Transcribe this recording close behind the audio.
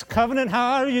Covenant,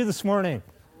 how are you this morning?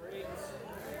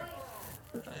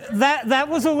 That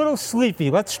was a little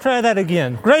sleepy. Let's try that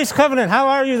again. Grace Covenant, how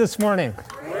are you this morning?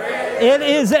 Great. It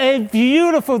is a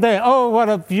beautiful day. Oh, what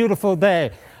a beautiful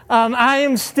day. I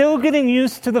am still getting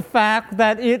used to the fact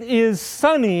that it is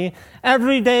sunny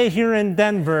every day here in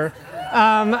Denver.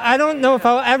 I don't know if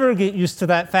I'll ever get used to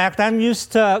that fact. I'm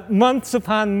used to months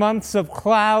upon months of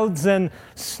clouds and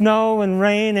snow and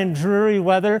rain and dreary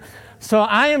weather. So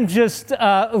I am just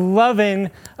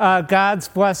loving God's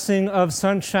blessing of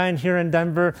sunshine here in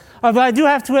Denver. Although I do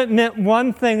have to admit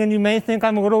one thing, and you may think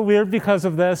I'm a little weird because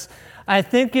of this. I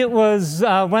think it was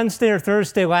Wednesday or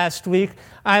Thursday last week.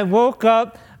 I woke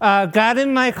up, got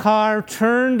in my car,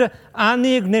 turned on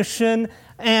the ignition,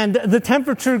 and the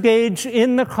temperature gauge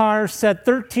in the car said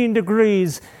 13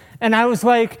 degrees. And I was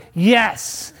like,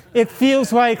 yes, it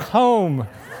feels like home.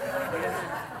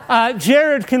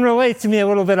 Jared can relate to me a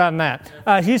little bit on that.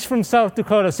 He's from South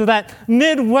Dakota. So that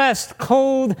Midwest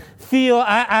cold feel,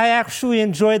 I actually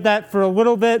enjoyed that for a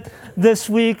little bit this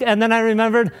week. And then I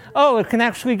remembered, it can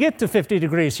actually get to 50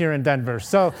 degrees here in Denver.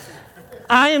 So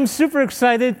I am super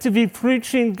excited to be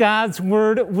preaching God's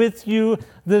word with you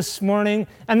this morning.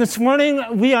 And this morning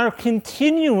we are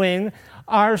continuing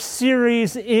our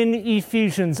series in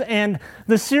Ephesians. And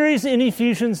the series in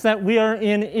Ephesians that we are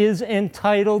in is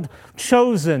entitled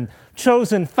Chosen,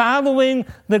 following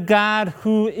the God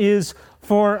who is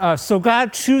for us. So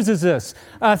God chooses us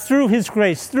through His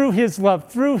grace, through His love,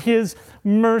 through His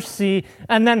mercy.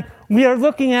 And then we are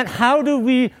looking at how do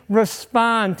we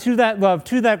respond to that love,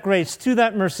 to that grace, to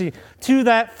that mercy, to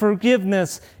that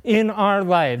forgiveness in our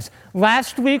lives.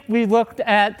 Last week we looked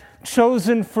at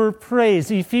chosen for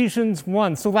praise, Ephesians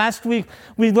 1. So last week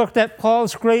we looked at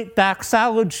Paul's great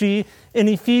doxology in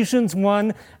Ephesians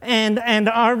 1, and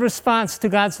our response to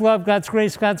God's love, God's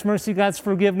grace, God's mercy, God's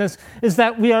forgiveness is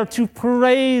that we are to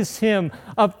praise Him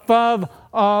above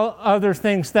all other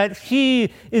things, that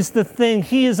He is the thing,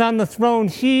 He is on the throne,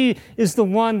 He is the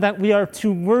one that we are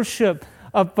to worship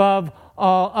above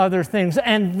all other things.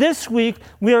 And this week,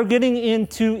 we are getting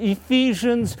into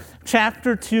Ephesians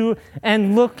chapter 2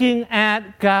 and looking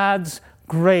at God's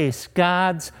grace.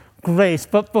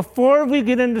 But before we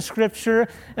get into Scripture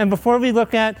and before we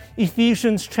look at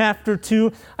Ephesians chapter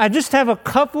 2, I just have a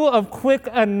couple of quick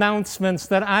announcements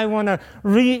that I want to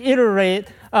reiterate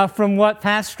from what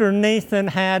Pastor Nathan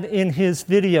had in his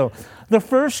video. The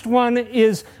first one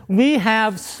is we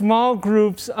have small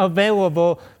groups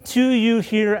available to you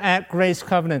here at Grace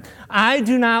Covenant. I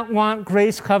do not want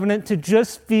Grace Covenant to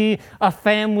just be a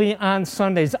family on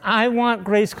Sundays. I want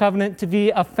Grace Covenant to be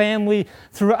a family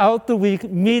throughout the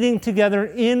week, meeting together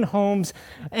in homes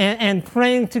and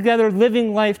praying together,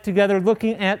 living life together,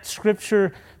 looking at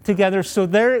Scripture together. So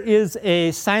there is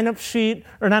a sign-up sheet,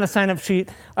 or not a sign-up sheet,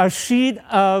 a sheet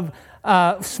of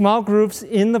small groups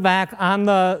in the back on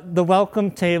the welcome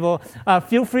table.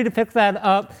 Feel free to pick that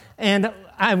up, and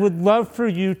I would love for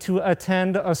you to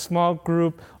attend a small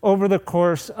group over the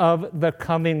course of the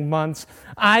coming months.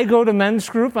 I go to men's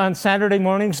group on Saturday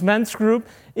mornings. Men's group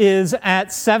is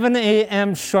at 7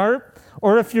 a.m. sharp,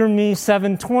 or if you're me,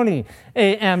 7:20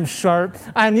 a.m. sharp.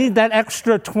 I need that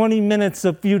extra 20 minutes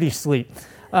of beauty sleep.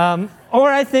 Or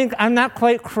I think I'm not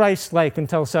quite Christ-like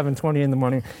until 7:20 in the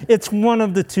morning. It's one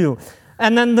of the two.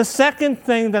 And then the second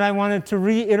thing that I wanted to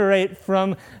reiterate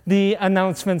from the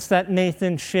announcements that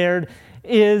Nathan shared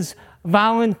is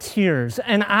volunteers.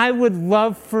 And I would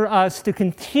love for us to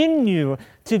continue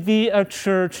to be a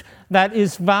church that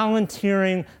is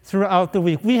volunteering throughout the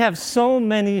week. We have so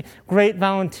many great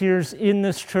volunteers in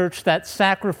this church that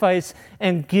sacrifice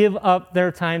and give up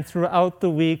their time throughout the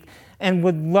week, and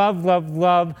would love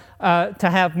to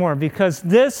have more, because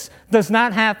this does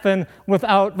not happen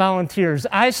without volunteers.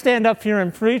 I stand up here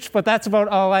and preach, but that's about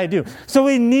all I do. So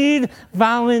we need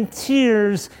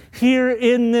volunteers here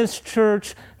in this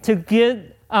church to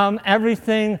get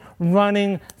everything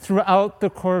running throughout the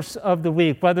course of the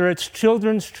week, whether it's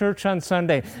children's church on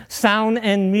Sunday, sound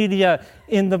and media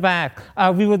in the back.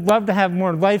 We would love to have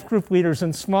more life group leaders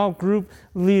and small group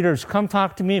leaders. Come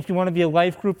talk to me if you want to be a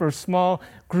life group or small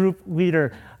group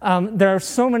leader. There are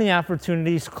so many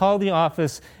opportunities. Call the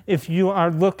office if you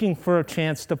are looking for a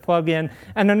chance to plug in.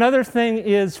 And another thing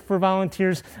is for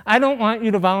volunteers, I don't want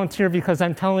you to volunteer because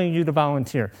I'm telling you to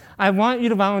volunteer. I want you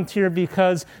to volunteer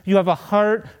because you have a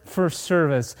heart for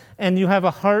service and you have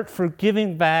a heart for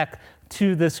giving back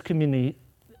to this community.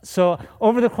 So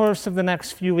over the course of the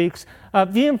next few weeks,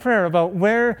 be in prayer about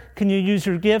where can you use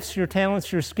your gifts, your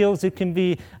talents, your skills. It can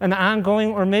be an ongoing,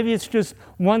 or maybe it's just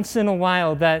once in a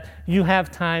while that you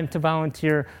have time to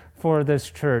volunteer for this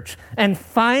church. And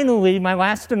finally, my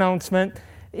last announcement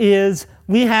is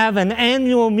we have an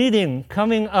annual meeting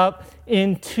coming up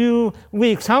in 2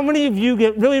 weeks. How many of you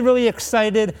get really, really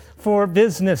excited for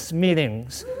business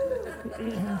meetings?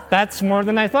 That's more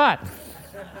than I thought.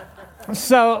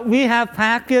 So we have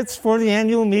packets for the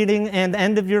annual meeting and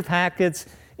end of year packets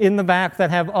in the back that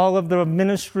have all of the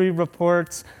ministry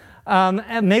reports.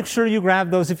 And make sure you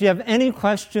grab those. If you have any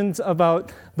questions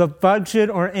about the budget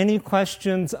or any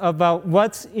questions about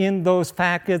what's in those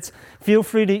packets, feel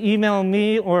free to email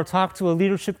me or talk to a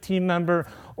leadership team member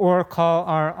or call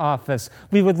our office.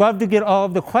 We would love to get all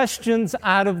of the questions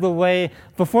out of the way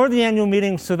before the annual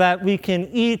meeting so that we can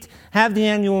eat, have the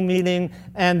annual meeting,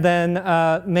 and then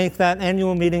make that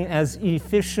annual meeting as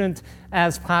efficient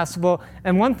as possible.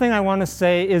 And one thing I want to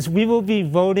say is we will be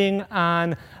voting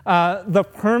on the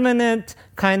permanent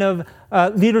kind of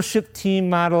leadership team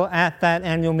model at that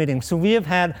annual meeting. So we have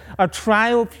had a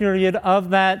trial period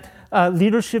of that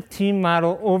leadership team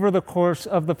model over the course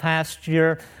of the past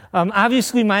year.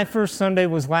 Obviously, my first Sunday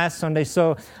was last Sunday,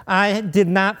 so I did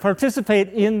not participate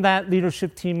in that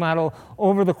leadership team model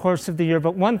over the course of the year.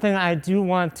 But one thing I do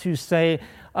want to say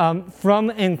from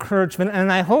encouragement,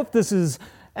 and I hope this is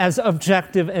as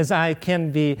objective as I can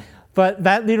be, but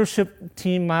that leadership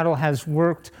team model has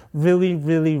worked really,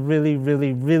 really, really,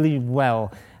 really, really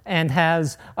well and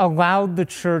has allowed the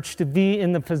church to be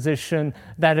in the position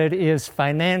that it is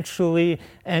financially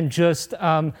and just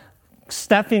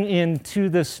stepping into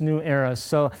this new era.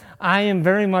 So I am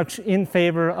very much in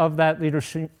favor of that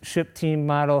leadership team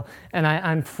model, and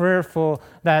I'm prayerful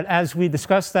that as we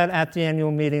discuss that at the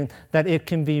annual meeting, that it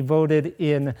can be voted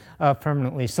in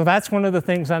permanently. So that's one of the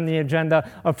things on the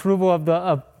agenda. Approval of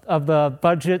the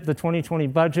budget, the 2020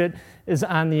 budget, is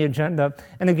on the agenda.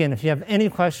 And again, if you have any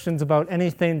questions about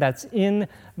anything that's in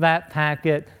that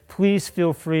packet, please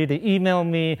feel free to email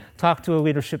me, talk to a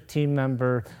leadership team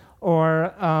member,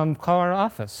 or call our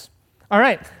office. All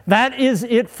right, that is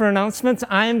it for announcements.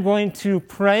 I am going to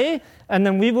pray, and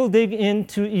then we will dig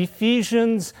into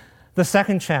Ephesians, the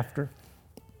 2nd chapter.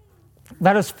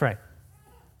 Let us pray.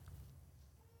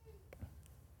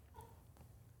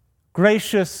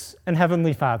 Gracious and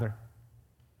Heavenly Father,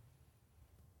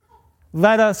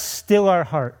 let us still our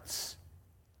hearts,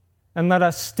 and let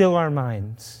us still our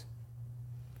minds,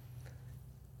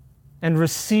 and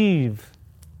receive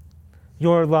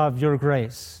your love, your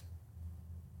grace.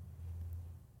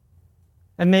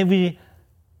 And may we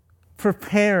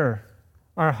prepare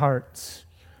our hearts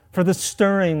for the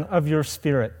stirring of your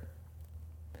Spirit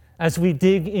as we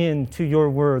dig into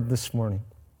your word this morning.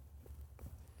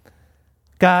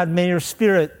 God, may your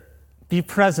Spirit be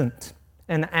present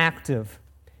and active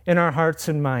in our hearts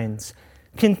and minds,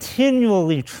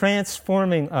 continually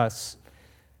transforming us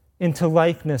into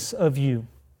likeness of you.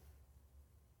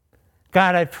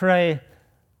 God, I pray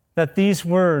that these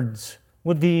words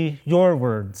would be your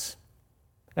words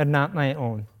and not my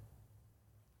own.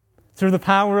 Through the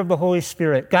power of the Holy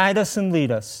Spirit, guide us and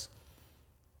lead us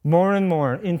more and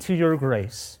more into your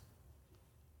grace.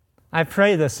 I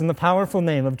pray this in the powerful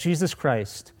name of Jesus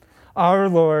Christ, our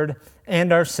Lord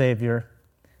and our Savior.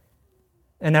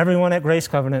 And everyone at Grace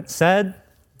Covenant said,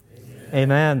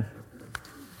 Amen.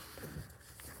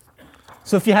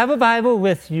 So if you have a Bible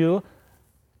with you,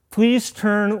 please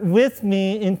turn with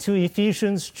me into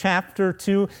Ephesians chapter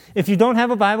 2. If you don't have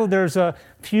a Bible, there's a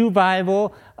pew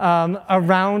Bible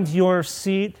around your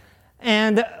seat.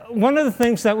 And one of the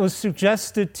things that was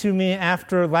suggested to me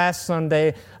after last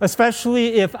Sunday,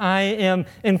 especially if I am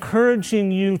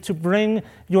encouraging you to bring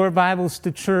your Bibles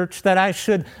to church, that I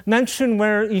should mention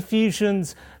where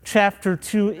Ephesians chapter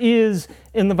 2 is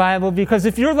in the Bible, because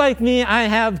if you're like me, I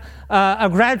have a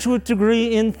graduate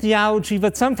degree in theology,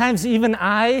 but sometimes even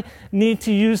I need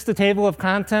to use the table of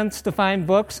contents to find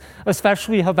books,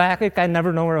 especially Habakkuk. I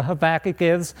never know where Habakkuk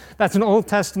is. That's an Old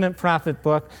Testament prophet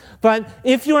book. But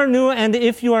if you are new and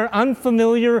if you are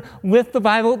unfamiliar with the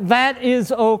Bible, that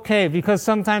is okay, because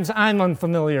sometimes I'm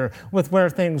unfamiliar with where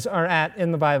things are at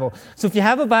in the Bible. So if you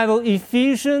have a Bible,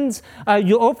 Ephesians,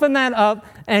 you open that up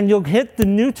and you'll hit the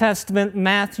New Testament,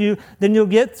 Matthew, then you'll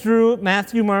get through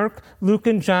Matthew, Mark, Luke,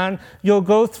 and John. You'll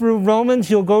go through Romans,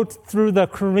 you'll go through the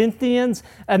Corinthians,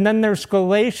 and then there's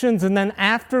Galatians, and then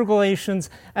after Galatians,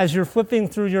 as you're flipping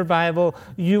through your Bible,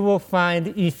 you will find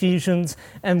Ephesians,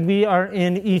 and we are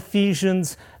in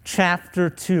Ephesians chapter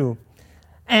 2.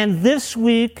 And this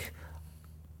week,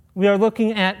 we are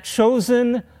looking at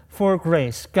chosen for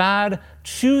grace. God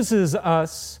chooses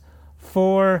us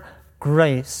for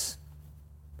grace.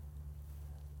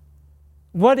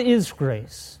 What is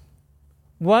grace?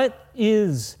 What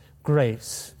is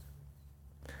grace?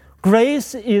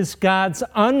 Grace is God's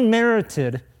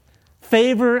unmerited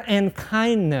favor and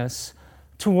kindness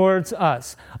towards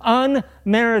us.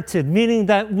 Unmerited, meaning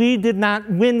that we did not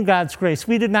win God's grace.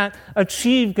 We did not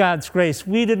achieve God's grace.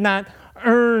 We did not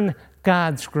earn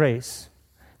God's grace.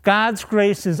 God's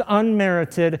grace is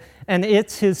unmerited, and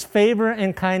it's his favor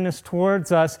and kindness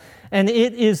towards us, and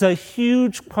it is a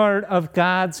huge part of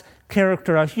God's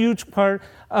character, a huge part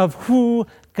of who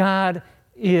God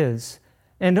is.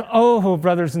 And oh,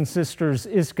 brothers and sisters,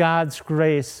 is God's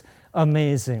grace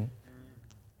amazing.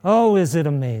 Oh, is it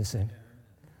amazing.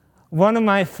 One of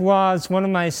my flaws, one of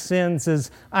my sins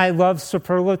is I love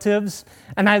superlatives,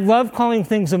 and I love calling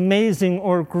things amazing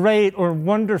or great or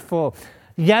wonderful.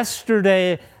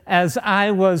 Yesterday, as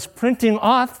I was printing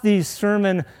off these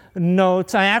sermon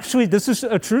notes, this is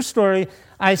a true story,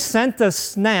 I sent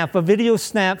a video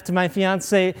snap to my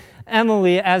fiancée,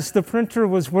 Emily, as the printer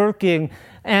was working,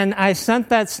 and I sent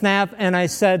that snap and I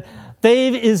said,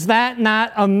 "Babe, is that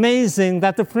not amazing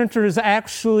that the printer is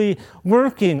actually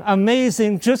working?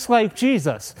 Amazing, just like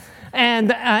Jesus."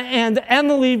 And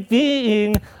Emily,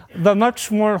 being the much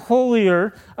more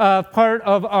holier part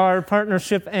of our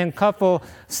partnership and couple,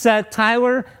 said,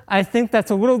 "Tyler, I think that's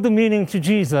a little demeaning to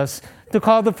Jesus to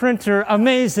call the printer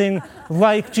amazing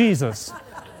like Jesus."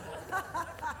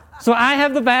 So I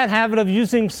have the bad habit of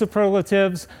using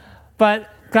superlatives, but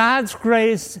God's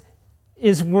grace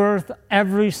is worth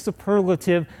every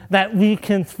superlative that we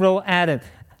can throw at it.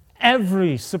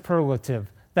 Every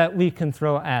superlative that we can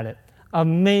throw at it.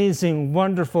 Amazing,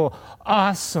 wonderful,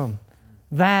 awesome.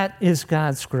 That is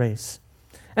God's grace.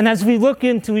 And as we look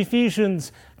into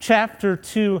Ephesians chapter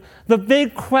 2, the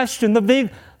big question, the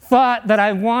big thought that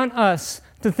I want us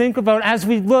to think about as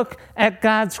we look at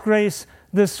God's grace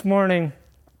this morning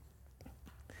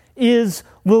is,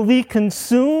 will we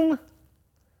consume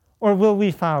or will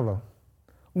we follow?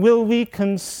 Will we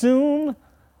consume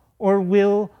or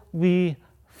will we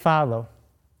follow?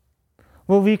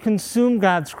 Will we consume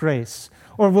God's grace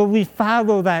or will we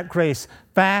follow that grace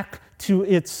back to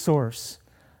its source,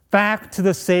 back to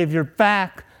the Savior,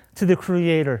 back to the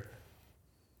Creator?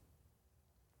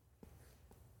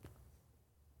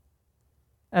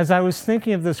 As I was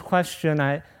thinking of this question,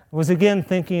 I was again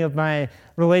thinking of my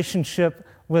relationship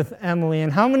with Emily.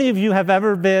 And how many of you have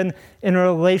ever been in a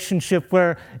relationship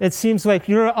where it seems like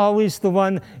you're always the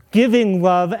one giving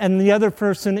love and the other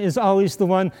person is always the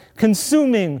one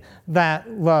consuming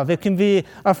that love? It can be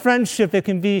a friendship, it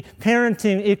can be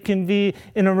parenting, it can be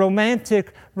in a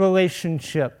romantic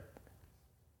relationship.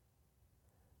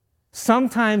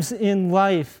 Sometimes in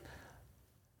life,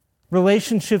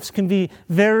 relationships can be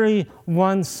very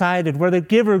one-sided, where the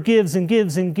giver gives and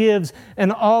gives and gives,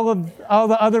 and all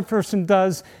the other person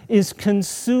does is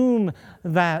consume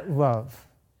that love.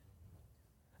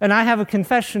 And I have a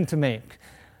confession to make.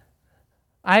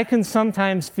 I can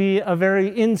sometimes be a very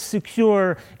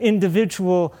insecure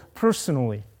individual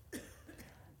personally.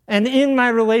 And in my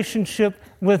relationship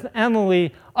with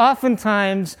Emily,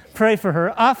 oftentimes, pray for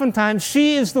her, oftentimes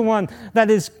she is the one that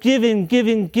is giving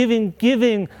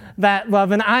that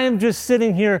love. And I am just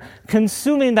sitting here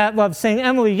consuming that love, saying,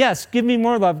 "Emily, yes, give me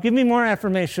more love, give me more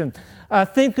affirmation,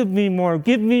 think of me more,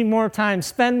 give me more time,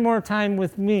 spend more time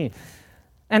with me."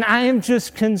 And I am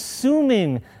just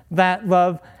consuming that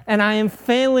love, and I am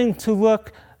failing to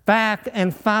look back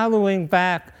and following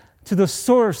back to the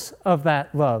source of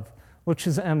that love, which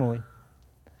is Emily.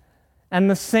 And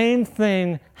the same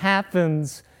thing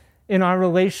happens in our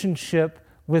relationship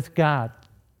with God.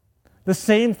 The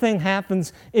same thing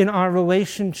happens in our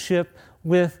relationship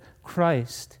with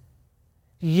Christ.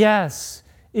 Yes,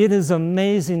 it is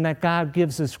amazing that God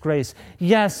gives us grace.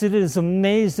 Yes, it is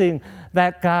amazing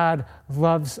that God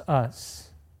loves us.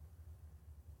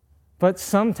 But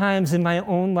sometimes in my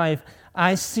own life,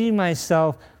 I see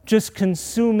myself just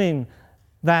consuming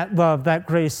that love, that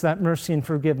grace, that mercy and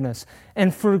forgiveness,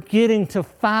 and forgetting to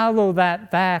follow that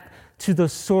back to the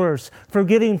source,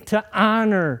 forgetting to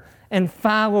honor and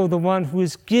follow the one who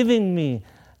is giving me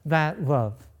that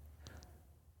love.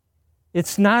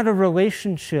 It's not a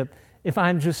relationship if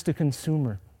I'm just a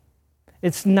consumer.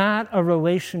 It's not a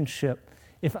relationship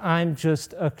if I'm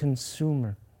just a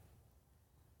consumer.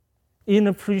 In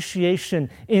appreciation,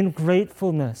 in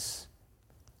gratefulness,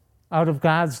 out of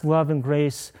God's love and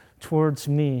grace towards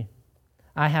me,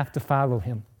 I have to follow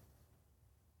him.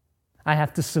 I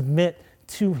have to submit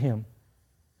to him.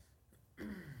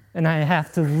 And I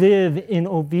have to live in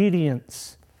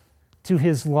obedience to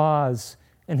his laws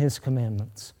and his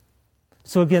commandments.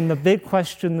 So again, the big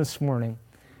question this morning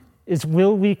is,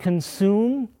 will we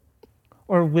consume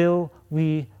or will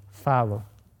we follow?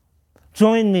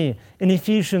 Join me in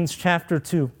Ephesians chapter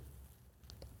 2,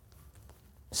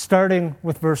 starting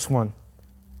with verse 1.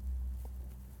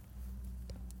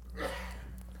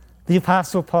 The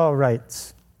Apostle Paul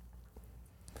writes,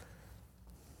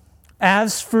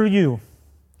 "As for you,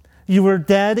 you were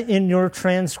dead in your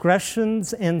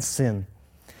transgressions and sin,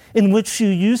 in which you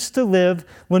used to live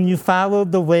when you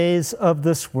followed the ways of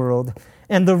this world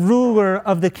and the ruler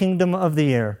of the kingdom of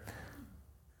the air."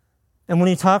 And when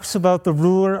he talks about the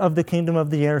ruler of the kingdom of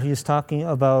the air, he is talking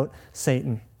about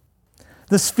Satan,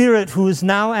 the spirit who is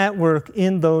now at work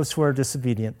in those who are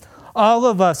disobedient. All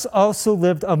of us also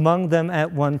lived among them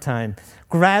at one time,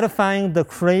 gratifying the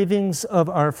cravings of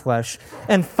our flesh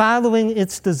and following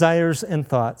its desires and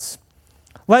thoughts.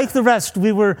 Like the rest,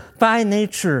 we were by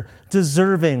nature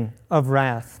deserving of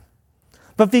wrath.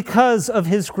 But because of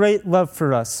his great love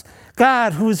for us,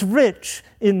 God, who is rich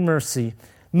in mercy,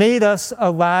 made us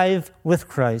alive with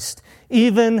Christ,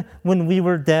 even when we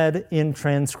were dead in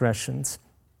transgressions.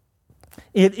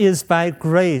 It is by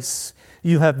grace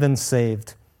you have been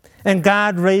saved. And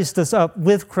God raised us up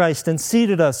with Christ and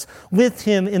seated us with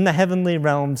him in the heavenly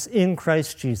realms in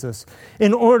Christ Jesus,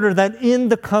 in order that in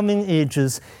the coming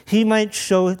ages he might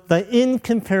show the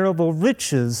incomparable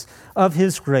riches of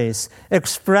his grace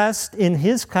expressed in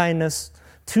his kindness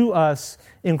to us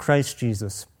in Christ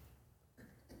Jesus.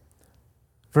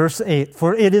 Verse 8,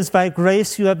 "For it is by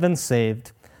grace you have been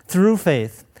saved, through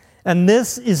faith. And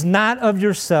this is not of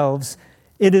yourselves,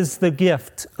 it is the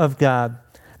gift of God,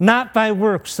 not by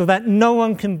works, so that no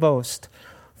one can boast.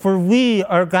 For we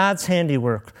are God's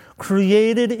handiwork,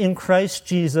 created in Christ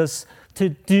Jesus to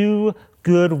do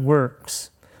good works,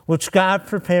 which God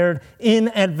prepared in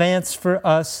advance for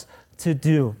us to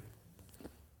do."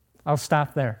 I'll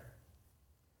stop there.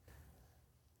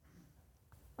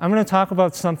 I'm going to talk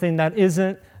about something that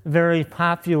isn't very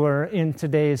popular in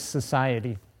today's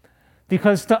society.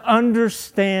 Because to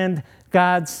understand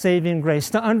God's saving grace,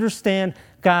 to understand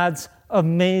God's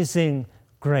amazing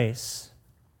grace,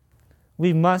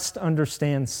 we must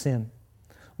understand sin.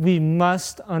 We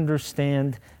must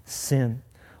understand sin.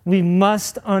 We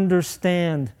must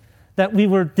understand that we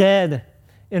were dead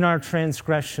in our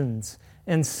transgressions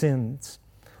and sins.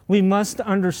 We must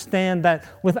understand that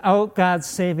without God's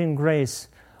saving grace,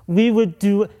 we would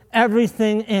do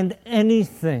everything and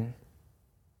anything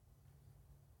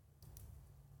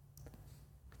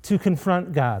to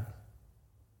confront God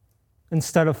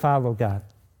instead of follow God.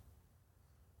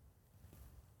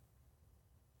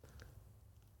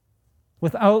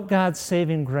 Without God's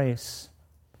saving grace,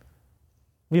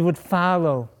 we would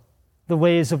follow the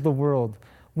ways of the world.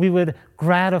 We would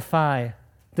gratify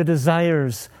the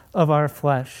desires of our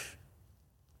flesh.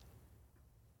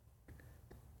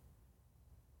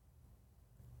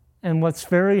 And what's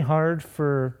very hard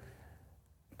for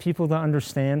people to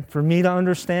understand, for me to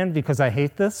understand, because I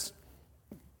hate this,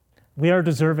 we are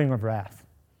deserving of wrath.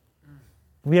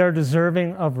 We are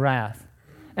deserving of wrath.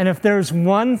 And if there's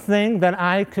one thing that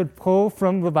I could pull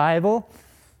from the Bible,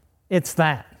 it's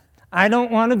that. I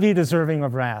don't want to be deserving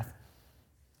of wrath.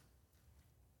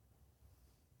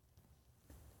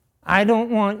 I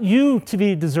don't want you to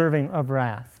be deserving of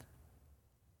wrath.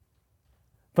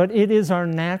 But it is our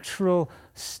natural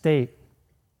state.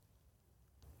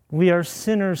 We are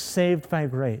sinners saved by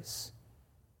grace.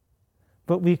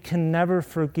 But we can never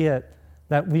forget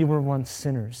that we were once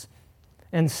sinners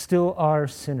and still are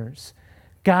sinners.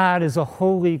 God is a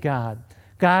holy God.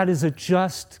 God is a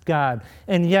just God.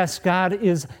 And yes, God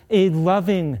is a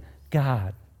loving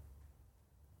God.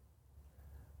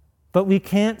 But we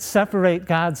can't separate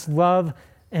God's love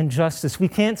and justice. We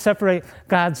can't separate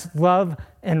God's love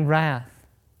and wrath.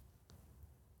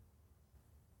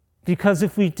 Because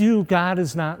if we do, God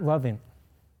is not loving.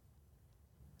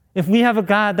 If we have a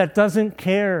God that doesn't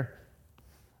care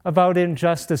about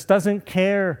injustice, doesn't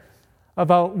care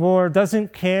about war,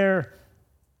 doesn't care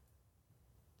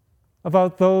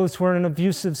about those who are in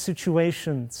abusive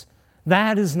situations,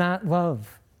 that is not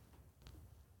love.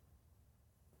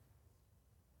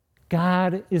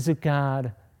 God is a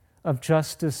God of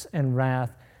justice and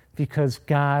wrath because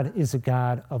God is a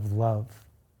God of love.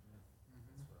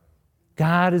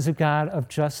 God is a God of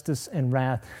justice and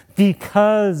wrath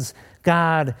because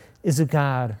God is a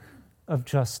God of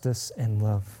justice and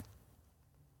love.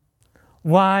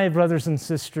 Why, brothers and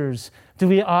sisters, do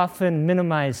we often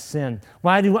minimize sin?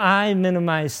 Why do I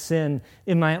minimize sin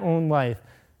in my own life?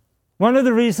 One of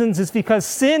the reasons is because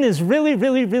sin is really,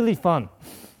 really, really fun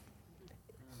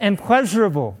and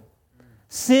pleasurable.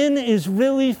 Sin is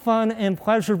really fun and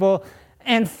pleasurable,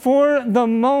 and for the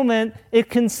moment, it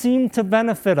can seem to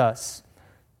benefit us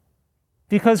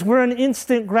because we're an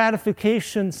instant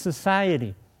gratification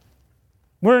society.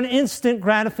 We're an instant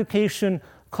gratification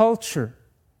culture.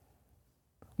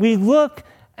 We look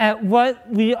at what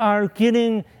we are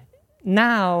getting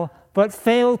now but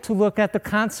fail to look at the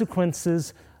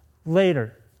consequences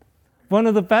later. One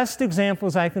of the best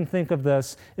examples I can think of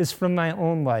this is from my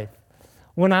own life.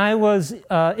 When I was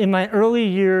in my early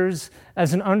years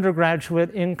as an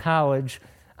undergraduate in college,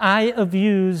 I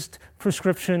abused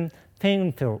prescription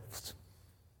pain pills.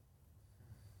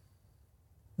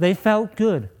 They felt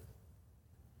good.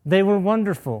 They were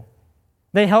wonderful.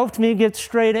 They helped me get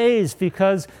straight A's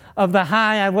because of the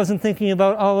high. I wasn't thinking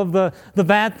about all of the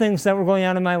bad things that were going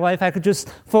on in my life. I could just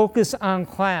focus on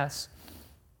class.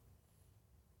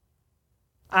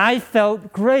 I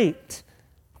felt great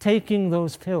taking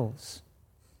those pills.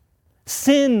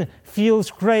 Sin feels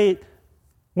great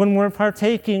when we're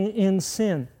partaking in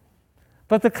sin.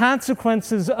 But the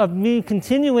consequences of me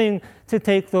continuing to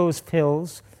take those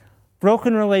pills,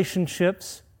 broken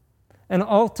relationships, and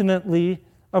ultimately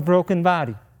a broken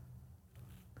body.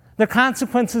 The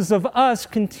consequences of us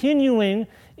continuing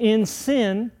in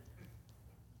sin,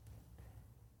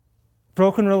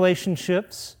 broken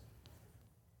relationships,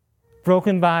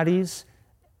 broken bodies,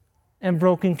 and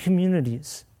broken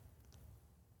communities.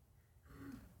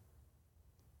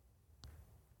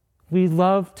 We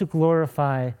love to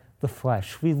glorify the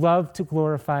flesh. We love to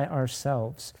glorify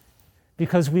ourselves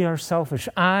because we are selfish.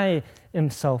 I am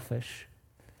selfish.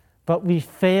 But we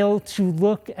fail to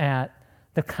look at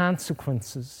the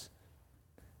consequences.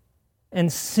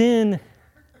 And sin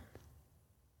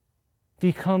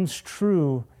becomes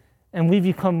true, and we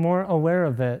become more aware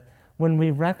of it when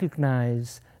we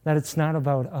recognize that it's not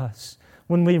about us.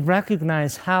 When we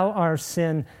recognize how our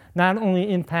sin not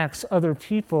only impacts other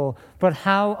people, but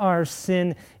how our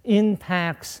sin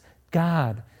impacts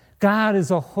God. God is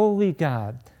a holy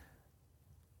God.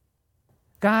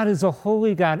 God is a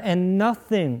holy God, and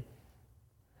nothing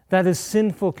that is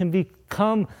sinful can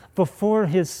come before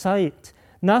His sight.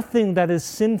 Nothing that is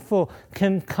sinful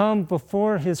can come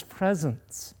before His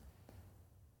presence.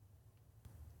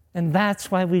 And that's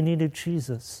why we needed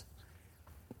Jesus.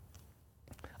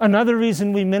 Another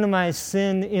reason we minimize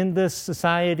sin in this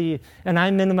society, and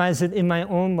I minimize it in my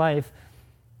own life,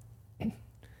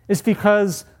 is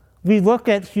because we look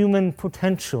at human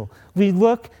potential. We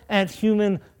look at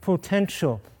human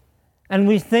potential. And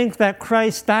we think that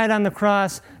Christ died on the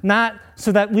cross not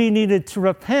so that we needed to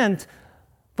repent,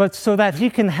 but so that He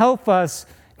can help us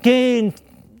gain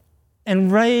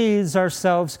and raise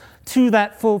ourselves to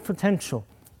that full potential.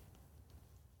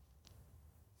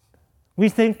 We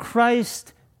think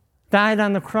Christ died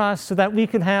on the cross so that we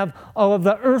can have all of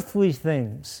the earthly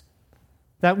things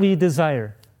that we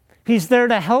desire. He's there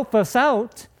to help us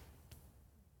out,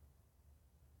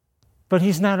 but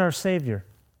He's not our Savior.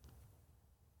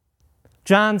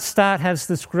 John Stott has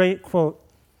this great quote,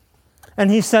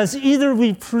 and he says, "Either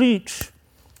we preach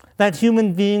that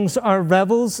human beings are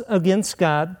rebels against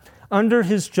God, under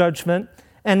His judgment,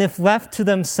 and if left to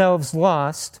themselves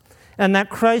lost, and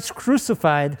that Christ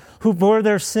crucified, who bore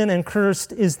their sin and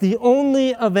cursed, is the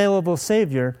only available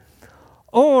Savior,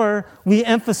 or we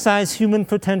emphasize human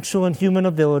potential and human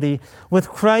ability, with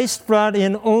Christ brought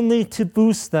in only to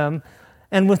boost them,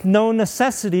 and with no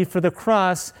necessity for the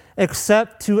cross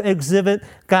except to exhibit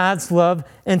God's love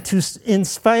and to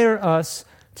inspire us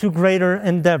to greater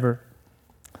endeavor.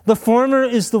 The former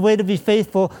is the way to be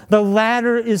faithful. The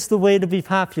latter is the way to be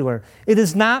popular. It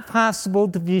is not possible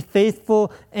to be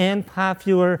faithful and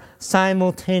popular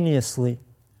simultaneously."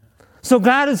 So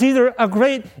God is either a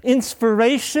great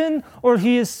inspiration or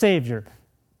He is Savior.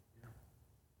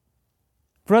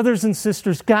 Brothers and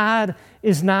sisters, God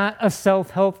is not a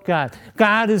self-help God.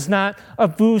 God is not a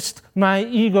boost my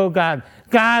ego God.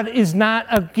 God is not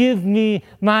a give me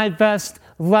my best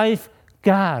life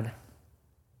God.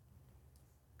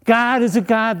 God is a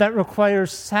God that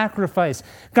requires sacrifice.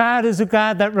 God is a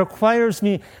God that requires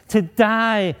me to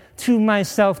die to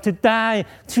myself, to die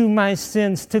to my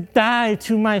sins, to die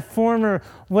to my former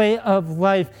way of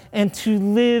life, and to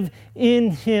live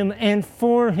in Him and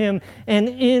for Him and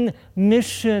in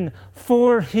mission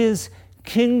for His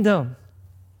kingdom.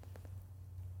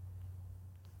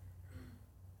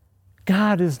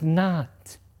 God is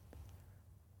not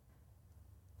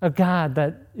a God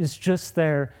that is just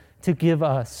there to give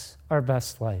us our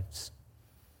best lives.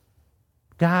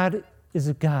 God is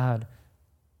a God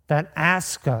that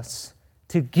asks us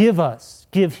to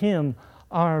give Him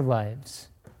our lives.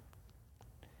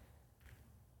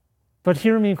 But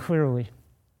hear me clearly.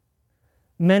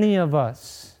 Many of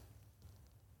us,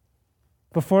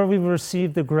 before we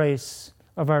receive the grace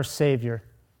of our Savior,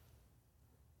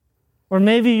 or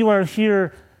maybe you are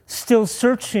here still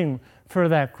searching for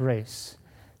that grace,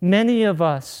 many of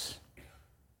us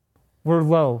were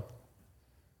low.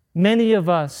 Many of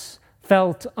us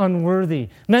felt unworthy.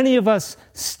 Many of us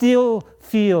still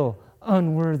feel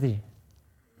unworthy.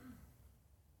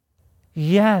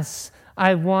 Yes,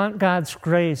 I want God's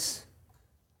grace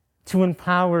to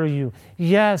empower you.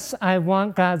 Yes, I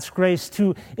want God's grace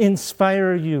to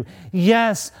inspire you.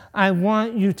 Yes, I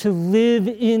want you to live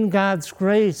in God's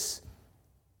grace.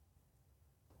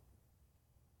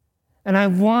 And I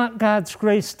want God's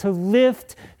grace to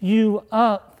lift you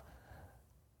up.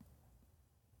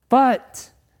 But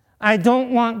I don't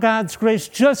want God's grace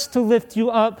just to lift you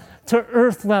up to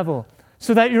earth level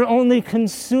so that you're only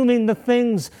consuming the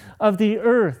things of the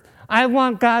earth. I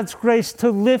want God's grace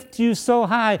to lift you so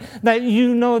high that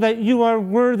you know that you are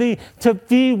worthy to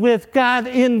be with God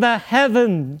in the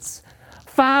heavens.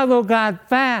 Follow God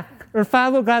back, or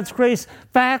follow God's grace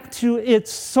back to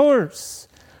its source.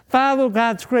 Follow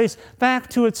God's grace back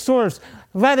to its source.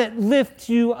 Let it lift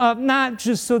you up, not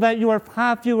just so that you are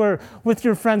popular with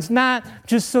your friends, not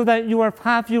just so that you are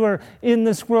popular in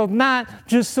this world, not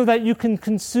just so that you can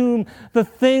consume the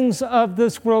things of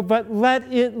this world, but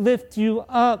let it lift you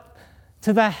up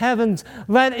to the heavens.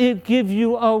 Let it give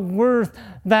you a worth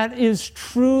that is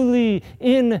truly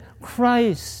in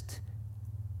Christ.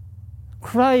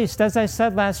 Christ, as I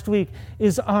said last week,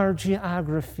 is our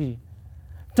geography.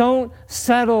 Don't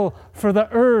settle for the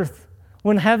earth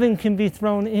when heaven can be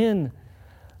thrown in.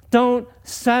 Don't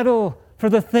settle for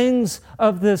the things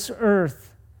of this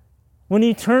earth when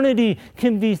eternity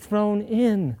can be thrown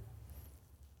in.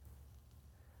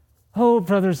 Oh,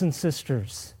 brothers and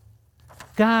sisters,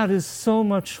 God is so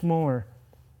much more.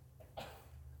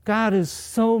 God is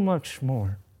so much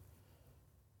more.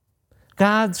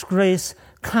 God's grace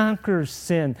conquers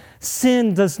sin.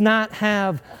 Sin does not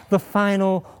have the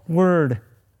final word.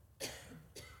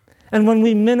 And when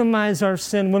we minimize our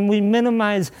sin, when we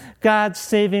minimize God's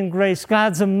saving grace,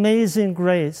 God's amazing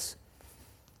grace,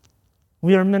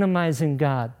 we are minimizing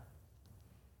God.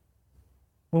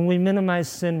 When we minimize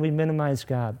sin, we minimize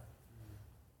God.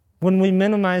 When we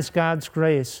minimize God's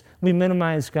grace, we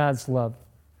minimize God's love.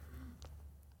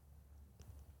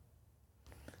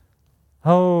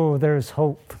 Oh, there's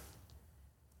hope.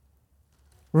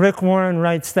 Rick Warren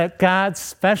writes that God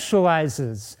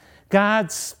specializes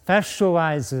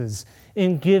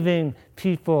in giving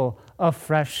people a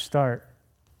fresh start.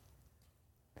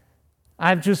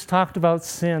 I've just talked about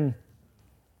sin,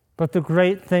 but the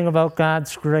great thing about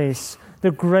God's grace,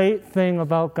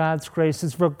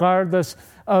 is regardless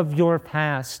of your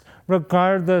past,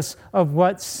 regardless of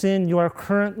what sin you are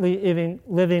currently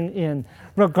living in,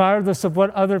 regardless of what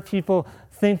other people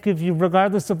think of you,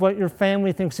 regardless of what your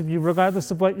family thinks of you, regardless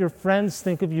of what your friends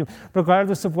think of you,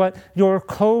 regardless of what your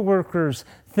co-workers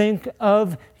think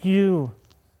of you,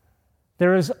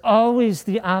 there is always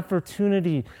the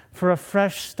opportunity for a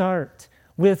fresh start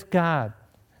with God.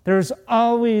 There is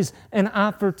always an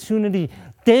opportunity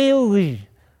daily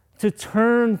to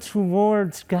turn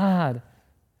towards God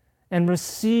and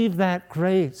receive that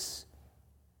grace.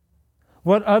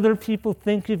 What other people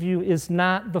think of you is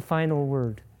not the final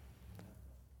word.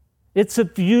 It's a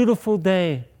beautiful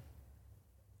day.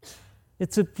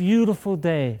 It's a beautiful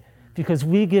day because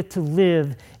we get to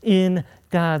live in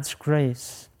God's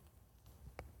grace.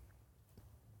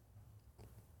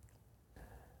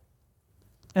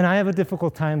 And I have a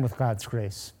difficult time with God's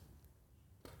grace.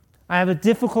 I have a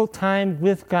difficult time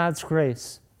with God's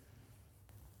grace.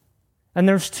 And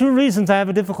there's two reasons I have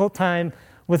a difficult time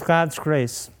with God's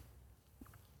grace.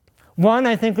 One,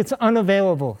 I think it's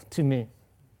unavailable to me.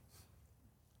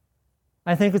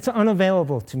 I think it's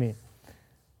unavailable to me.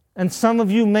 And some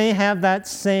of you may have that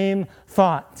same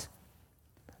thought,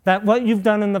 that what you've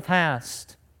done in the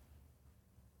past,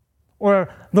 or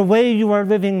the way you are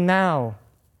living now,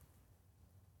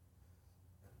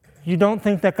 you don't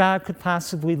think that God could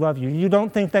possibly love you. You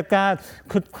don't think that God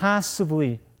could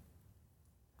possibly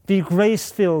be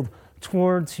grace-filled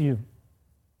towards you.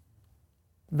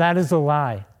 That is a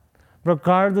lie.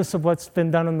 Regardless of what's been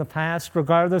done in the past,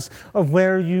 regardless of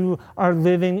where you are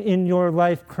living in your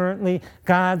life currently,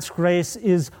 God's grace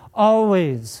is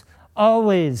always,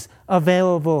 always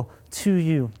available to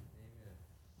you.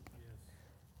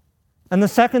 And the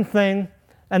second thing,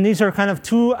 and these are kind of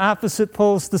two opposite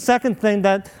poles, the second thing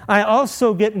that I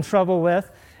also get in trouble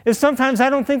with is sometimes I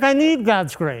don't think I need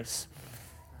God's grace.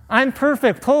 I'm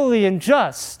perfect, holy, and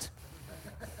just.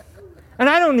 And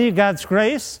I don't need God's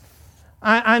grace.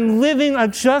 I'm living a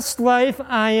just life.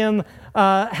 I am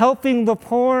helping the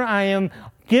poor. I am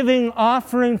giving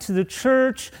offering to the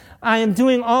church. I am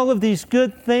doing all of these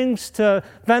good things to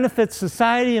benefit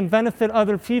society and benefit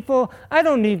other people. I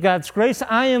don't need God's grace.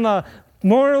 I am a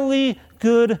morally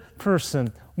good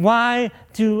person. Why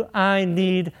do I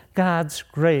need God's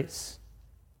grace?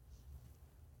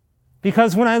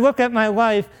 Because when I look at my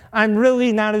life, I'm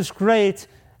really not as great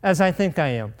as I think I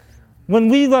am. When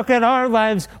we look at our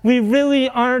lives, we really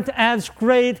aren't as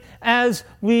great as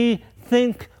we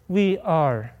think we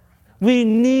are. We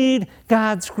need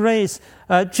God's grace.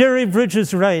 Jerry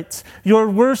Bridges writes, your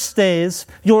worst days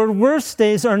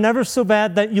are never so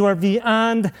bad that you are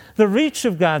beyond the reach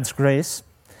of God's grace.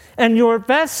 And your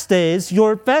best days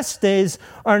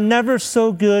are never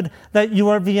so good that you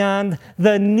are beyond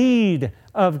the need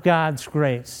of God's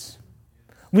grace.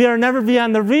 We are never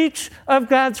beyond the reach of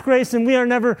God's grace, and we are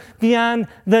never beyond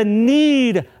the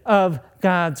need of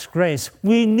God's grace.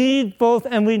 We need both,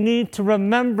 and we need to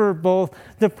remember both,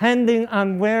 depending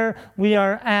on where we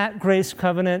are at Grace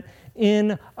Covenant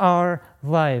in our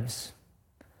lives.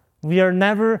 We are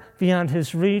never beyond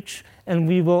His reach, and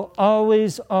we will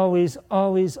always, always,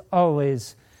 always,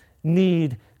 always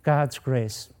need God's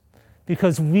grace,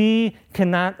 because we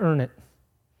cannot earn it.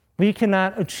 We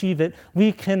cannot achieve it.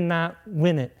 We cannot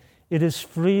win it. It is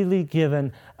freely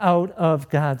given out of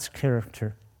God's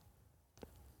character.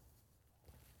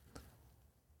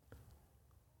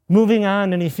 Moving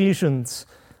on in Ephesians,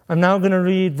 I'm now going to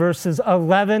read verses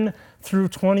 11 through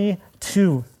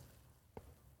 22.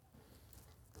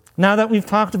 Now that we've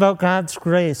talked about God's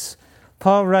grace,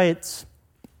 Paul writes,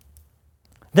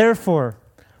 therefore,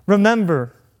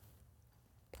 remember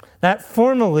that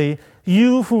formerly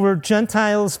you who were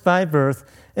Gentiles by birth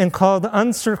and called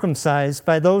uncircumcised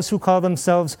by those who call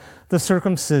themselves the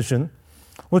circumcision,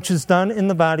 which is done in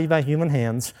the body by human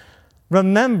hands,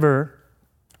 remember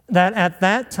that at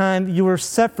that time you were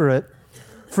separate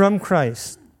from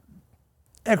Christ,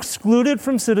 excluded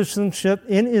from citizenship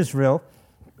in Israel,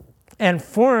 and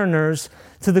foreigners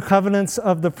to the covenants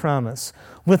of the promise,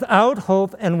 without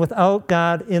hope and without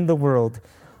God in the world.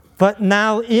 But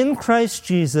now in Christ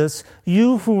Jesus,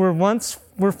 you who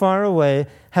were far away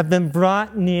have been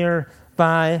brought near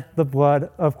by the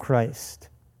blood of Christ.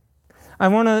 I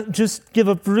want to just give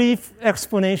a brief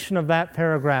explanation of that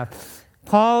paragraph.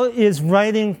 Paul is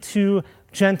writing to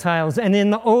Gentiles, and in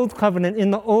the Old Covenant,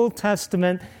 in the Old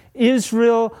Testament,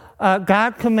 Israel,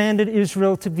 God commanded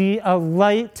Israel to be a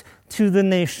light to the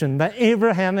nation, the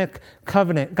Abrahamic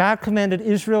covenant. God commanded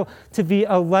Israel to be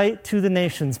a light to the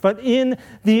nations. But in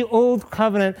the Old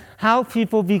Covenant, how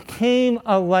people became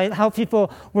a light, how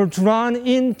people were drawn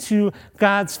into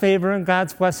God's favor and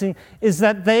God's blessing, is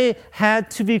that they had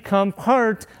to become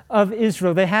part of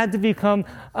Israel. They had to become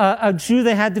a Jew.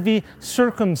 They had to be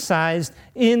circumcised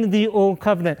in the Old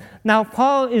Covenant. Now,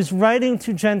 Paul is writing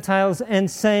to Gentiles and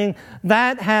saying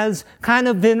that has kind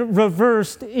of been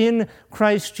reversed in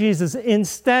Christ Jesus.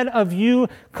 Instead of you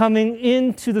coming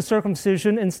into the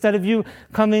circumcision, instead of you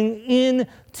coming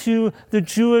into the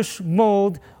Jewish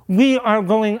mold, we are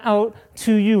going out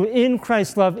to you in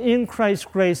Christ's love, in Christ's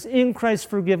grace, in Christ's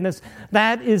forgiveness.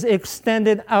 That is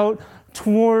extended out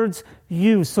towards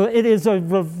you. So it is a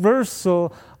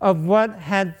reversal of what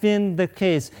had been the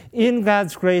case. In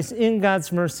God's grace, in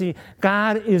God's mercy,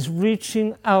 God is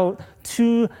reaching out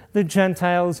to the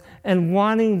Gentiles and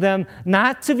wanting them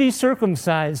not to be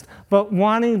circumcised, but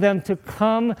wanting them to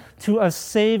come to a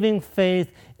saving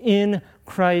faith in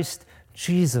Christ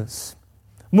Jesus.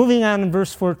 Moving on in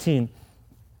verse 14.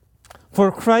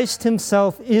 For Christ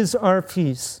himself is our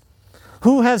peace,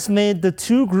 who has made the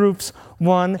two groups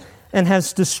one and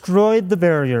has destroyed the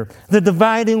barrier, the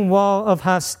dividing wall of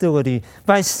hostility,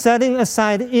 by setting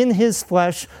aside in his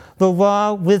flesh the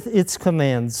law with its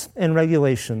commands and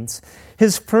regulations.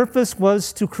 His purpose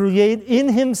was to create in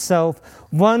himself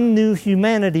one new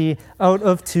humanity out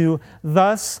of two,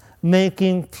 thus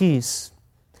making peace,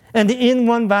 and in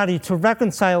one body to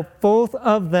reconcile both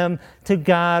of them to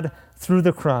God through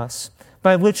the cross,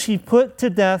 by which he put to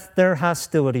death their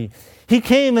hostility. He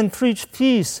came and preached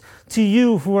peace to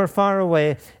you who are far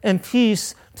away, and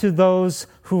peace to those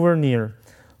who are near.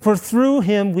 For through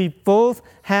him we both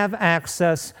have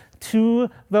access to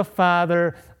the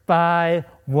Father by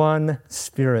one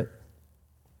Spirit.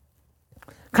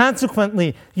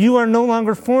 Consequently, you are no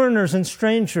longer foreigners and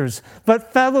strangers,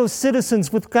 but fellow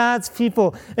citizens with God's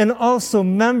people and also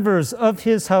members of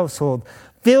his household,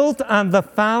 built on the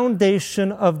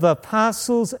foundation of the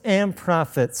apostles and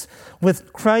prophets,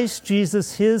 with Christ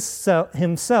Jesus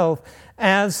himself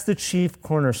as the chief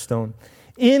cornerstone.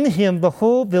 In him, the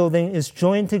whole building is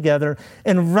joined together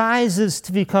and rises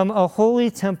to become a holy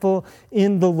temple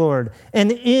in the Lord.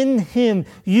 And in him,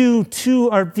 you too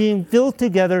are being built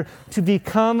together to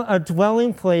become a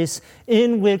dwelling place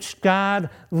in which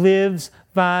God lives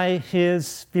by his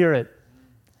Spirit.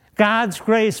 God's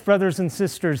grace, brothers and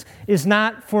sisters, is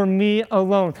not for me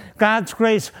alone. God's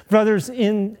grace, brothers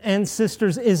and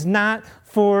sisters, is not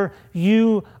for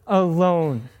you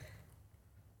alone.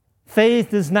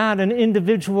 Faith is not an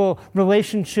individual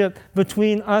relationship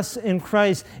between us and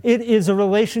Christ. It is a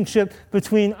relationship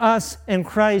between us and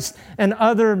Christ and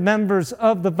other members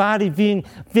of the body being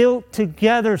built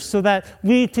together so that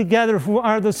we together, who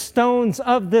are the stones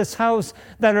of this house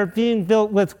that are being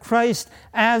built with Christ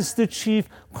as the chief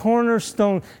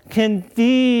cornerstone, can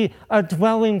be a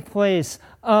dwelling place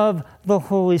of the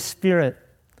Holy Spirit.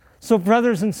 So,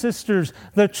 brothers and sisters,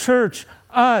 the church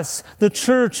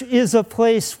is a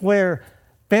place where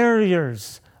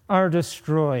barriers are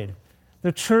destroyed.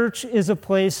 The church is a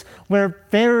place where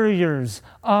barriers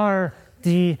are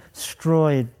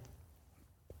destroyed.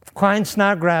 Klein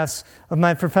Snodgrass,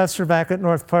 my professor back at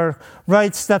North Park,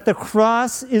 writes that the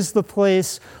cross is the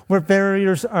place where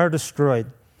barriers are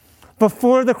destroyed.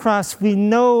 Before the cross, we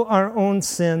know our own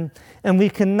sin, and we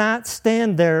cannot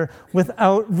stand there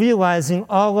without realizing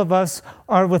all of us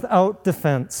are without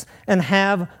defense and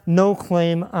have no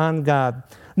claim on God.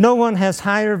 No one has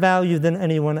higher value than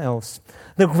anyone else.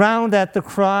 The ground at the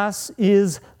cross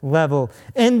is level.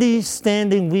 Any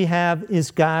standing we have is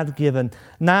God-given,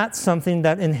 not something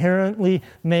that inherently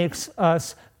makes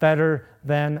us better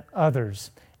than others.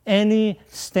 Any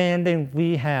standing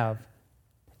we have,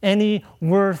 any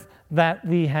worth that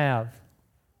we have,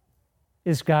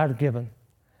 is God-given.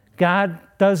 God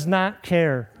does not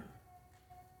care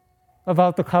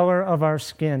about the color of our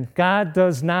skin. God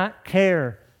does not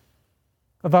care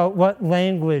about what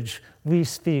language we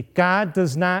speak. God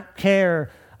does not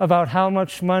care about how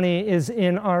much money is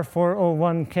in our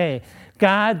 401k.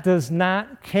 God does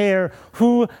not care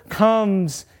who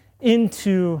comes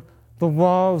into the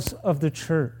walls of the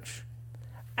church.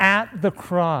 At the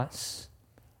cross,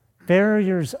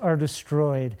 barriers are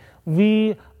destroyed.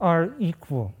 We are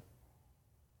equal.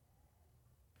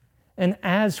 And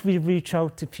as we reach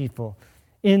out to people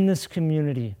in this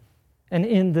community and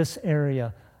in this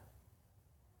area,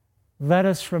 let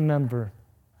us remember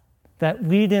that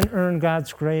we didn't earn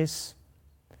God's grace,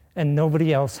 and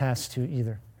nobody else has to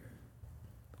either.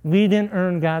 We didn't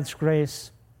earn God's grace,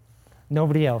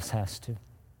 nobody else has to.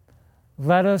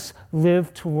 Let us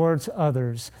live towards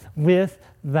others with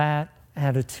that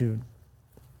attitude.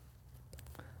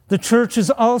 The church is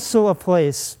also a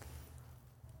place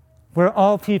where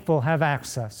all people have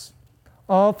access.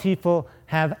 All people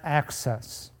have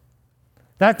access.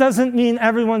 That doesn't mean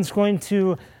everyone's going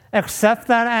to accept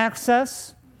that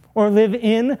access or live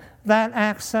in that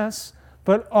access,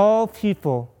 but all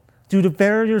people, due to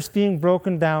barriers being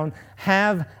broken down,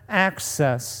 have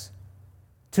access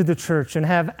to the church and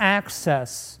have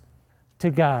access to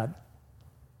God.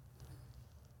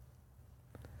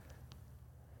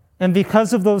 And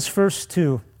because of those first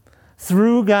two,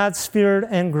 through God's Spirit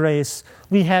and grace,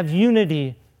 we have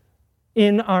unity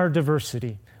in our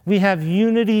diversity. We have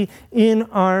unity in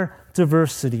our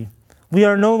diversity. We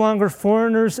are no longer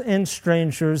foreigners and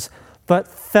strangers, but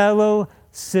fellow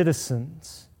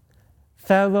citizens.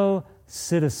 Fellow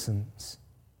citizens.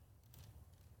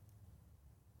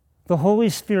 The Holy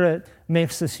Spirit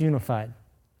makes us unified.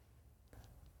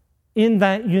 In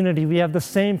that unity, we have the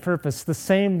same purpose, the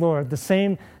same Lord, the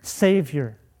same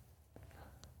Savior.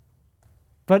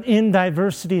 But in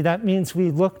diversity, that means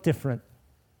we look different.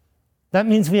 That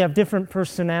means we have different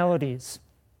personalities.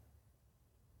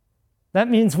 That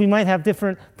means we might have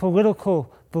different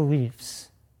political beliefs.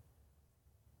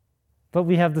 But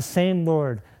we have the same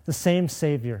Lord, the same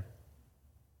Savior.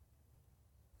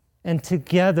 And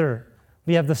together,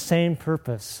 we have the same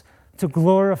purpose, to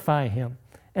glorify Him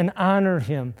and honor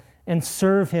Him and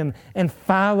serve Him and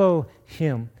follow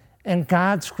Him. And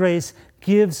God's grace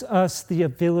gives us the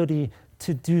ability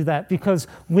to do that, because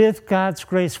with God's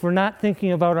grace, we're not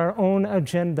thinking about our own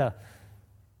agenda.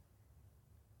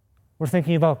 We're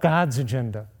thinking about God's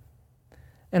agenda.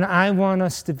 And I want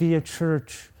us to be a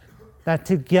church that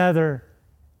together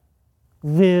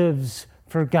lives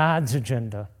for God's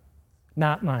agenda,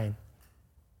 not mine.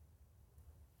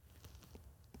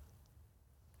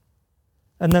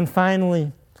 And then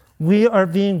finally, we are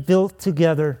being built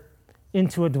together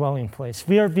into a dwelling place.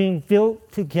 We are being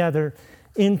built together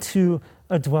into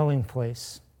a dwelling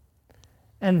place.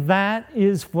 And that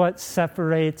is what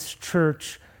separates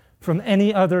church from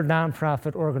any other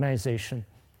nonprofit organization.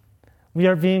 We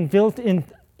are being built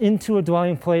into a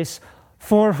dwelling place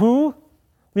for who?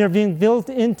 We are being built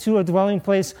into a dwelling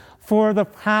place for the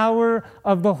power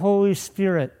of the Holy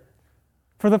Spirit,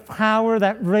 for the power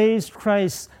that raised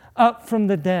Christ up from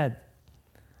the dead.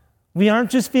 We aren't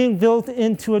just being built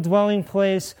into a dwelling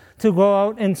place to go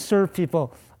out and serve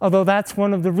people, although that's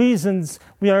one of the reasons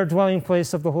we are a dwelling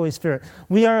place of the Holy Spirit.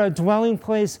 We are a dwelling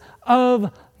place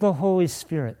of the Holy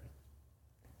Spirit.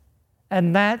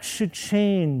 And that should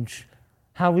change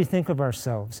how we think of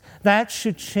ourselves. That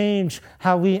should change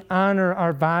how we honor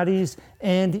our bodies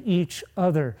and each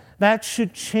other. That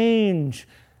should change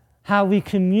how we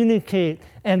communicate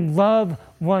and love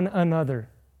one another.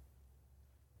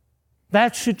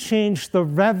 That should change the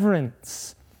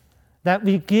reverence that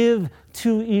we give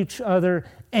to each other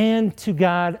and to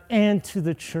God and to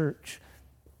the church.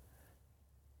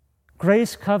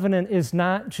 Grace Covenant is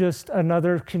not just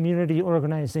another community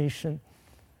organization.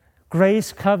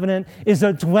 Grace Covenant is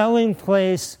a dwelling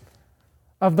place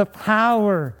of the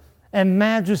power and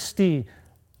majesty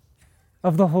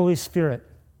of the Holy Spirit.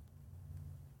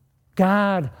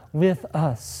 God with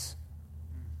us.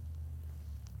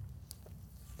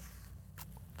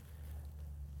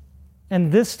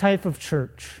 And this type of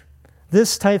church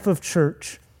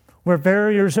where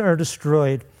barriers are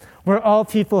destroyed, where all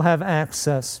people have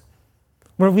access,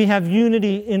 where we have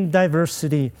unity in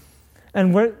diversity,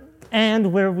 and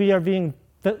where we are being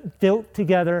built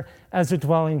together as a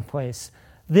dwelling place.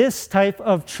 This type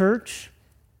of church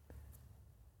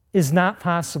is not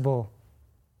possible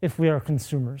if we are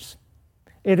consumers.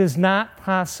 It is not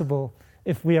possible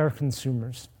if we are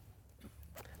consumers.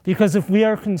 Because if we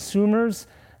are consumers,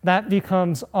 that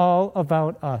becomes all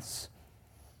about us.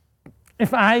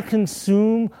 If I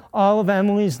consume all of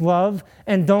Emily's love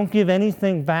and don't give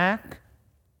anything back,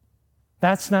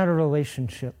 that's not a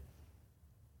relationship.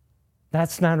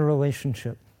 That's not a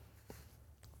relationship.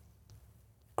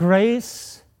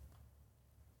 Grace,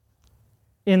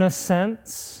 in a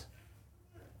sense,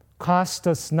 cost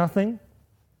us nothing.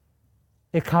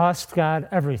 It cost God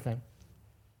everything.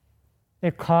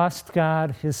 It cost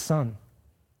God His Son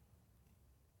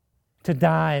to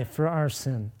die for our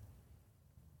sin,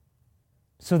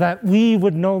 so that we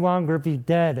would no longer be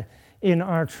dead in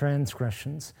our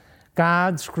transgressions.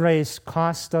 God's grace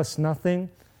cost us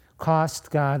nothing, cost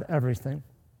God everything.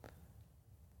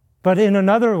 But in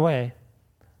another way,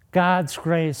 God's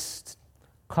grace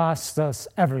costs us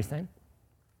everything.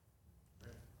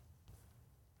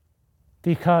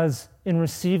 Because in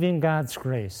receiving God's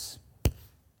grace,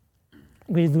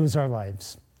 we lose our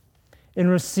lives. In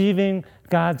receiving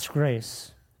God's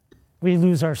grace, we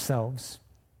lose ourselves.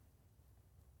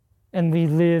 And we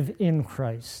live in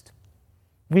Christ.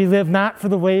 We live not for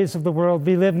the ways of the world.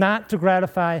 We live not to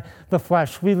gratify the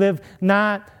flesh. We live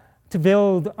not to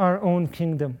build our own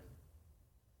kingdom.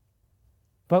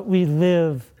 But we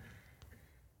live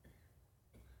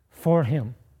for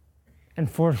Him and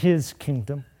for His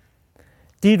kingdom.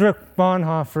 Dietrich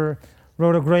Bonhoeffer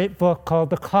wrote a great book called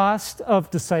The Cost of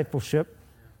Discipleship.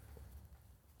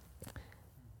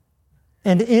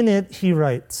 And in it he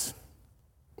writes,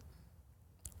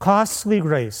 "Costly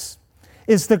grace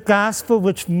is the gospel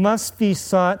which must be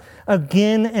sought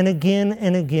again and again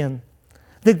and again,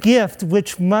 the gift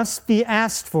which must be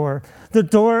asked for, the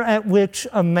door at which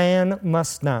a man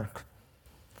must knock.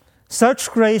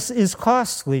 Such grace is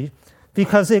costly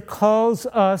because it calls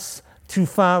us to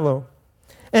follow.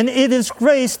 And it is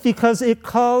grace because it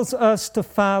calls us to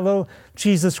follow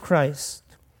Jesus Christ.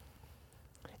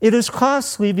 It is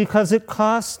costly because it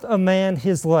costs a man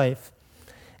his life.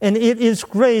 And it is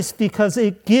grace because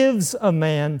it gives a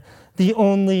man the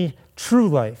only true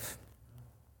life.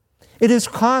 It is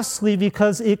costly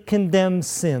because it condemns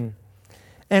sin,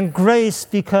 and grace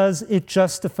because it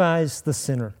justifies the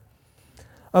sinner.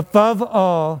 Above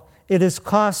all, it is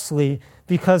costly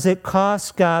because it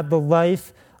costs God the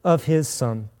life of His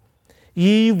Son.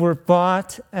 Ye were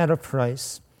bought at a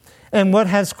price, and what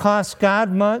has cost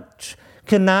God much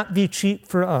cannot be cheap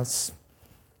for us."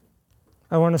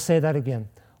 I want to say that again.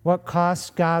 What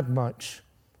costs God much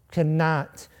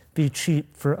cannot be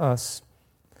cheap for us.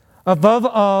 Above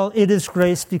all, it is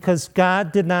grace because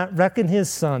God did not reckon His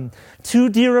Son too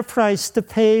dear a price to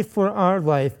pay for our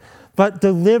life, but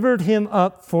delivered Him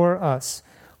up for us.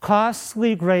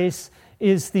 Costly grace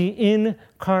is the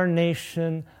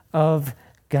incarnation of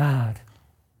God.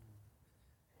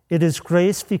 It is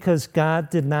grace because God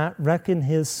did not reckon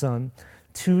His Son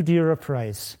too dear a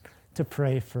price to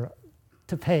pay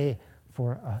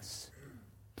for us.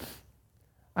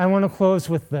 I want to close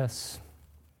with this.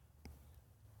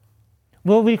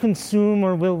 Will we consume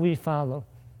or will we follow?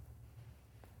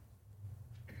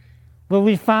 Will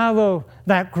we follow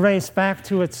that grace back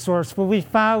to its source? Will we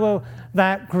follow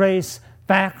that grace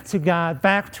back to God,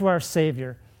 back to our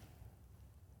Savior?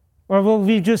 Or will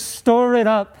we just store it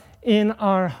up in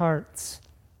our hearts?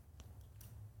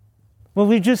 Will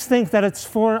we just think that it's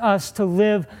for us to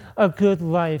live a good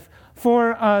life,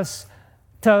 for us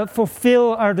to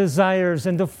fulfill our desires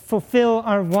and to fulfill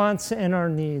our wants and our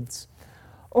needs?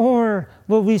 Or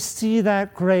will we see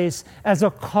that grace as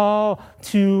a call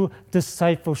to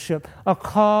discipleship, a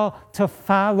call to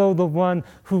follow the one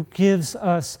who gives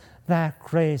us that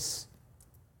grace?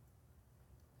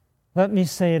 Let me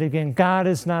say it again. God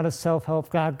is not a self-help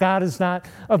God. God is not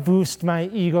a boost my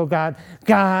ego God.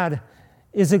 God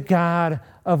is a God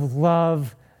of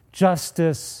love,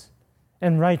 justice,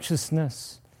 and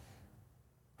righteousness,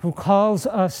 who calls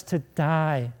us to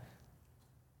die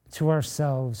to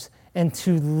ourselves and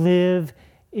to live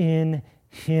in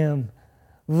Him.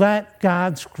 Let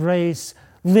God's grace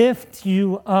lift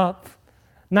you up,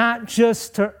 not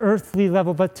just to earthly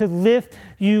level, but to lift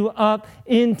you up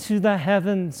into the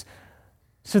heavens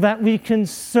so that we can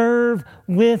serve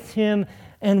with Him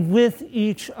and with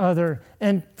each other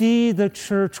and be the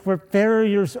church where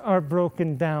barriers are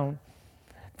broken down.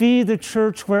 Be the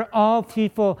church where all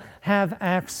people have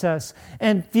access,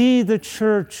 and be the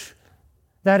church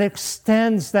that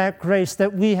extends that grace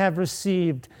that we have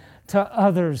received to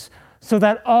others so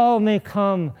that all may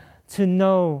come to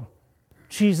know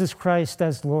Jesus Christ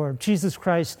as Lord, Jesus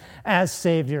Christ as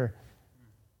Savior.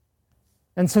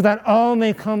 And so that all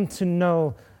may come to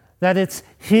know that it's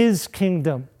His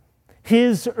kingdom,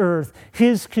 His earth,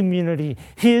 His community,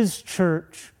 His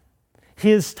church,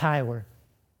 His Tyler.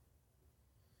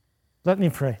 Let me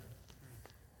pray.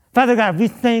 Father God, we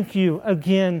thank you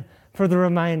again for the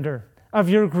reminder of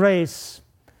your grace,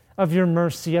 of your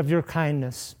mercy, of your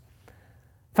kindness.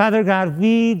 Father God,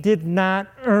 we did not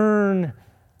earn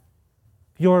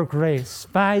your grace.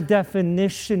 By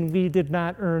definition, we did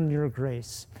not earn your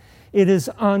grace. It is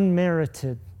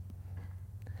unmerited.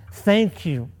 Thank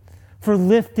you for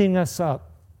lifting us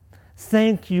up.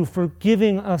 Thank you for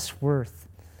giving us worth.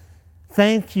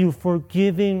 Thank you for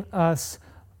giving us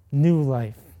new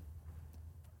life.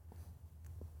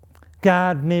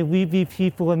 God, may we be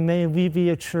people and may we be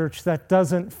a church that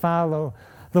doesn't follow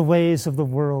the ways of the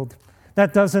world,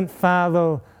 that doesn't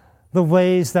follow the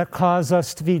ways that cause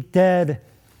us to be dead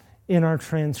in our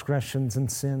transgressions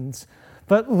and sins.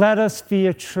 But let us be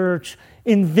a church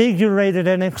invigorated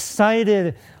and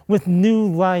excited with new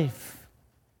life,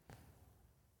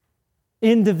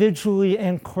 individually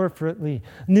and corporately,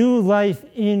 new life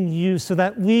in you, so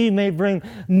that we may bring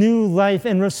new life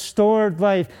and restored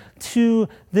life to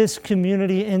this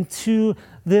community and to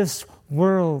this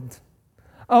world.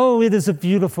 Oh, it is a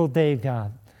beautiful day,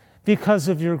 God, because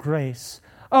of your grace.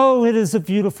 Oh, it is a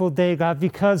beautiful day, God,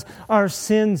 because our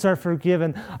sins are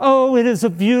forgiven. Oh, it is a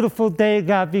beautiful day,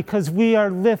 God, because we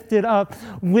are lifted up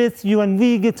with you and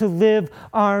we get to live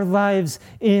our lives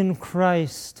in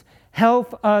Christ.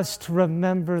 Help us to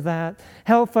remember that.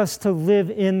 Help us to live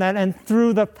in that. And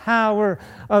through the power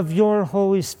of your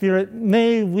Holy Spirit,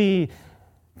 may we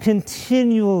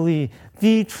continually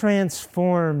be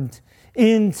transformed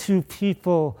into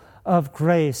people of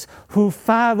grace who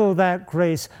follow that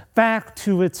grace back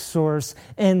to its source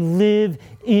and live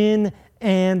in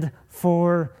and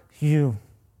for you.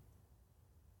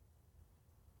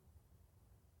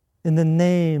 In the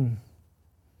name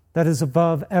that is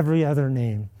above every other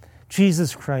name,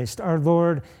 Jesus Christ, our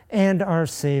Lord and our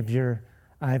Savior,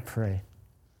 I pray.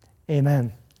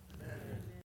 Amen.